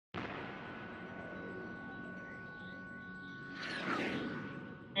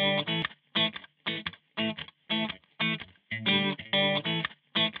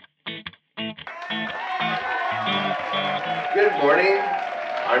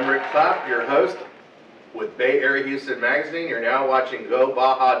I'm Rick Clapp, your host with Bay Area Houston Magazine. You're now watching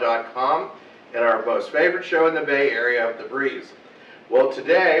GoBaja.com and our most favorite show in the Bay Area, The Breeze. Well,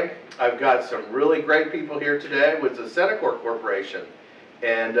 today I've got some really great people here today with the Cenikor Corporation.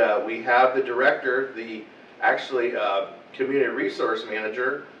 And we have the director, community resource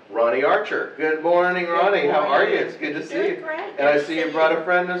manager, Ronnie Archer. Good morning, Ronnie. How are you? It's good to see you. Great. And I see you brought a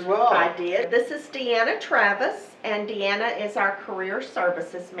friend as well. I did. This is Deanna Travis, and Deanna is our career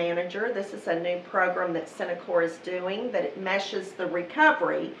services manager. This is a new program that Cenikor is doing that it meshes the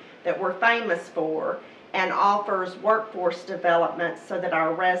recovery that we're famous for and offers workforce development so that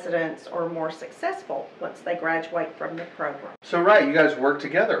our residents are more successful once they graduate from the program. So you guys work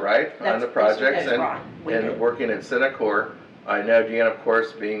together, right? On the projects and working at Cenikor. I know Deanna, of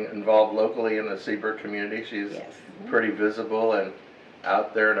course, being involved locally in the Seabird community, she's pretty visible and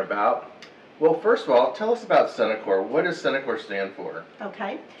out there and about. Well, first of all, tell us about Cenikor. What does Cenikor stand for?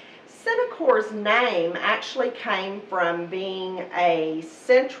 Okay. Cenikor's name actually came from being a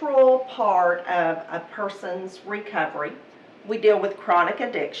central part of a person's recovery. We deal with chronic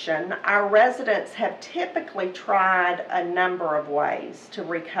addiction. Our residents have typically tried a number of ways to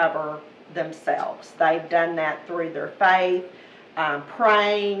recover themselves. They've done that through their faith,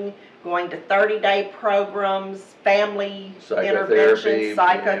 praying, going to 30-day programs, family intervention,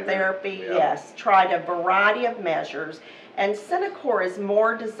 psychotherapy, yes, tried a variety of measures. And Cenikor is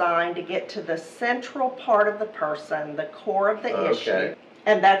more designed to get to the central part of the person, the core of the issue.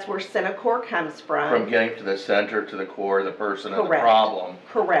 And that's where Cenikor comes from. From getting to the center, to the core of the person and the problem.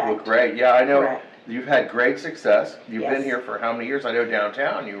 Correct. Well, great. Yeah, I know you've had great success. You've been here for how many years? I know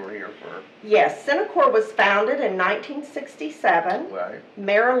downtown you were here for... Yes, Cenikor was founded in 1967. Right.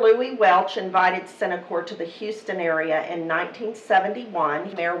 Mayor Louis Welch invited Cenikor to the Houston area in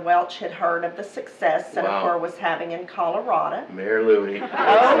 1971. Mayor Welch had heard of the success Cenikor was having in Colorado. Mayor Louis. Oh,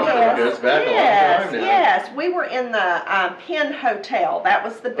 yes. Goes back a long time now. Yes. We were in the Penn Hotel. That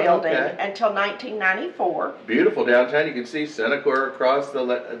was the building until 1994. Beautiful downtown. You can see Cenikor across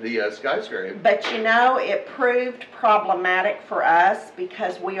the skyscraper. But you know, it proved problematic for us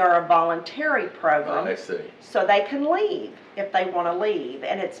because we are a voluntary program. I see. So they can leave if they want to leave,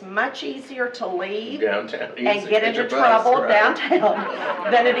 and it's much easier to leave downtown and get into trouble downtown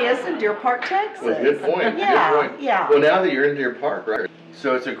than it is in Deer Park, Texas. Well, good point. Yeah, good point. Yeah. Well, now that you're in Deer Park, right?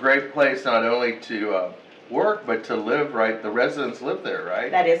 So it's a great place not only to work, but to live, right? The residents live there, right?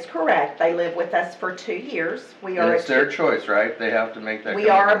 That is correct. They live with us for 2 years. And it's their choice, right? They have to make that We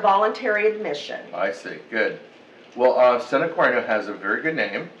are a voluntary admission. I see. Good. Well, Cenikor has a very good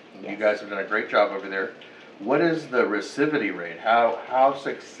name. You guys have done a great job over there. What is the recidivity rate? How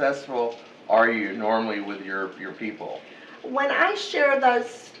successful are you normally with your people? When I share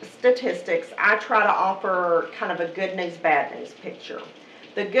those statistics, I try to offer kind of a good news, bad news picture.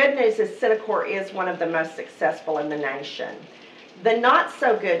 The good news is Cenikor is one of the most successful in the nation. The not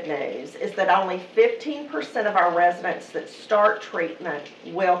so good news is that only 15% of our residents that start treatment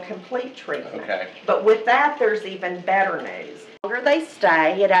will complete treatment. Okay. But with that, there's even better news. The longer they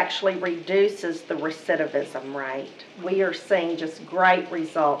stay, it actually reduces the recidivism rate. We are seeing just great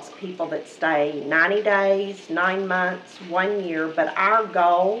results. People that stay 90 days, 9 months, 1 year, but our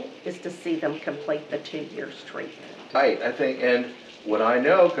goal is to see them complete the 2 years treatment. Right, I think, and what I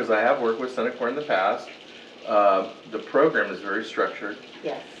know, because I have worked with Cenikor in the past, the program is very structured.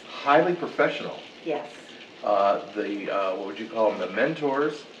 Yes. Highly professional. Yes. What would you call them? The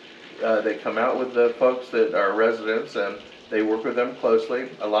mentors. They come out with the folks that are residents and they work with them closely.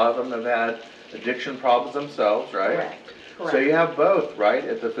 A lot of them have had addiction problems themselves, right? Correct. So you have both, right,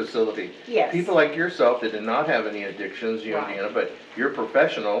 at the facility. Yes. People like yourself that did not have any addictions, you and Deanna, but you're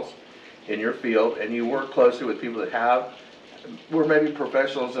professionals in your field and you work closely with people that were maybe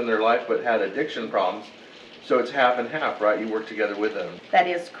professionals in their life but had addiction problems. So it's half and half, right? You work together with them. That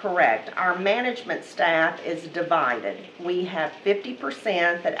is correct. Our management staff is divided. We have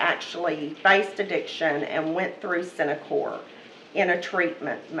 50% that actually faced addiction and went through Cenikor in a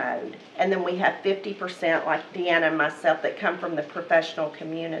treatment mode. And then we have 50% like Deanna and myself that come from the professional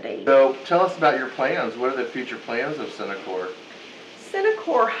community. So tell us about your plans. What are the future plans of Cenikor?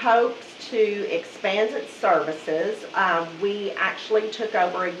 Cenikor hopes to expand its services. We actually took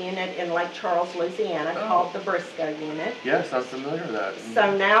over a unit in Lake Charles, Louisiana called the Briscoe unit. Yes, I'm familiar with that.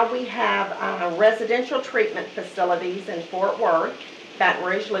 So now we have residential treatment facilities in Fort Worth, Baton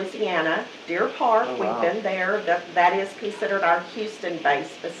Rouge, Louisiana, Deer Park. We've been there. That is considered our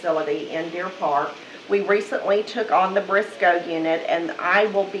Houston-based facility in Deer Park. We recently took on the Briscoe unit, and I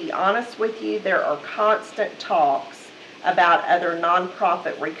will be honest with you, there are constant talks about other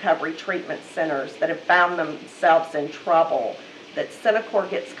nonprofit recovery treatment centers that have found themselves in trouble that Cenikor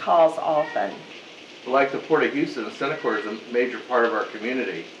gets calls often. Like the Port of Houston, Cenikor is a major part of our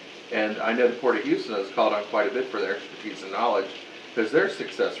community. And I know the Port of Houston is called on quite a bit for their expertise and knowledge because their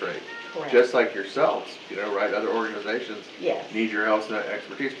success rate, Correct. just like yourselves, you know, right? Other organizations Yes. need your help and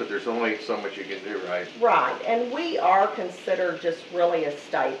expertise, but there's only so much you can do, right? Right, and we are considered just really a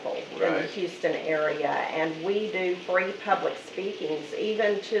staple in the Right. Houston area, and we do free public speakings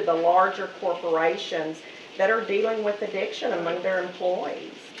even to the larger corporations that are dealing with addiction among their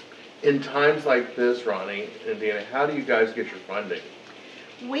employees. In times like this, Ronnie, Indiana, how do you guys get your funding?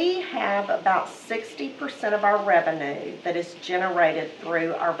 We have about 60% of our revenue that is generated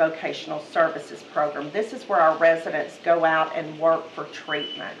through our vocational services program. This is where our residents go out and work for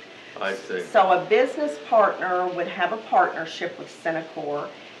treatment. I see. So a business partner would have a partnership with Cenikor,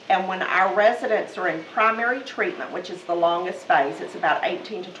 and when our residents are in primary treatment, which is the longest phase, it's about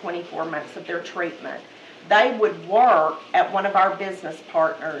 18 to 24 months of their treatment, they would work at one of our business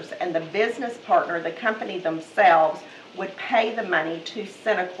partners, and the business partner, the company themselves, would pay the money to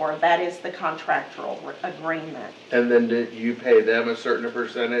Cenikor. That is the contractual agreement. And then did you pay them a certain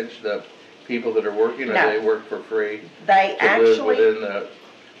percentage, the people that are working, or No. they work for free? They To live actually, within the,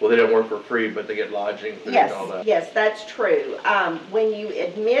 well, they don't work for free, but they get lodging, food, and all that. yes, that's true. When you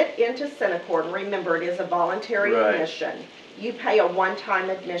admit into Cenikor, and remember it is a voluntary Right. admission, you pay a one-time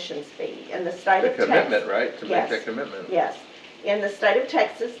admissions fee. In the state The of Texas. commitment, right? To make Yes. that commitment. Yes. In the state of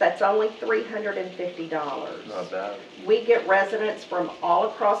Texas, that's only $350. Not bad. We get residents from all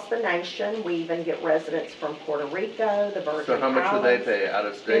across the nation. We even get residents from Puerto Rico, the Virgin Islands. So how much would they pay out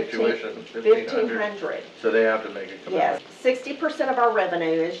of state tuition? $1,500. So they have to make a Yes, commitment. 60% of our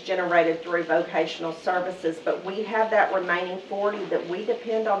revenue is generated through vocational services, but we have that remaining 40 that we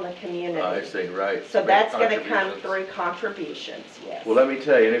depend on the community. I see, right. So Make that's going to come contributions. through contributions, yes. Well, let me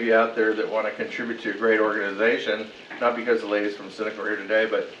tell you, any of you out there that want to contribute to a great organization, not because the ladies from Cenikor are here today,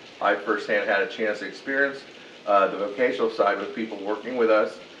 but I firsthand had a chance to experience the vocational side with people working with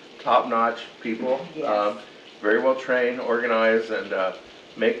us, top-notch people, Yes. very well trained, organized, and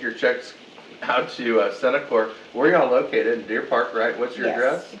make your checks out to Cenikor. Where are y'all located? In Deer Park, right? What's your Yes.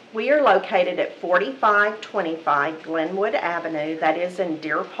 address? We are located at 4525 Glenwood Avenue, that is in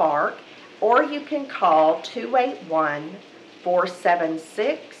Deer Park, or you can call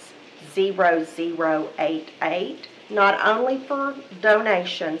 281-476-0088, not only for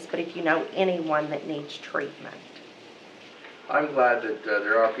donations, but if you know anyone that needs treatment. I'm glad that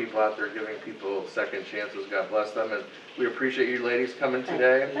there are people out there giving people second chances. God bless them, and we appreciate you ladies coming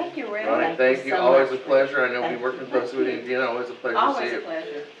today. Thank you, Rick. Ronnie, thank you. so Always a much. pleasure. I know Thank we working you. closely with Indiana. Always a pleasure to see Always a you.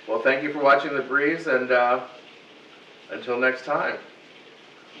 pleasure. Well, thank you for watching The Breeze, and until next time,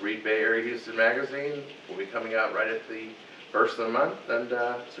 read Bay Area Houston Magazine. Will be coming out right at the first of the month, and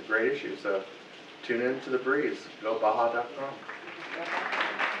it's a great issue. So tune in to The Breeze. Go Baja.com.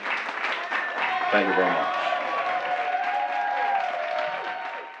 Thank you very much.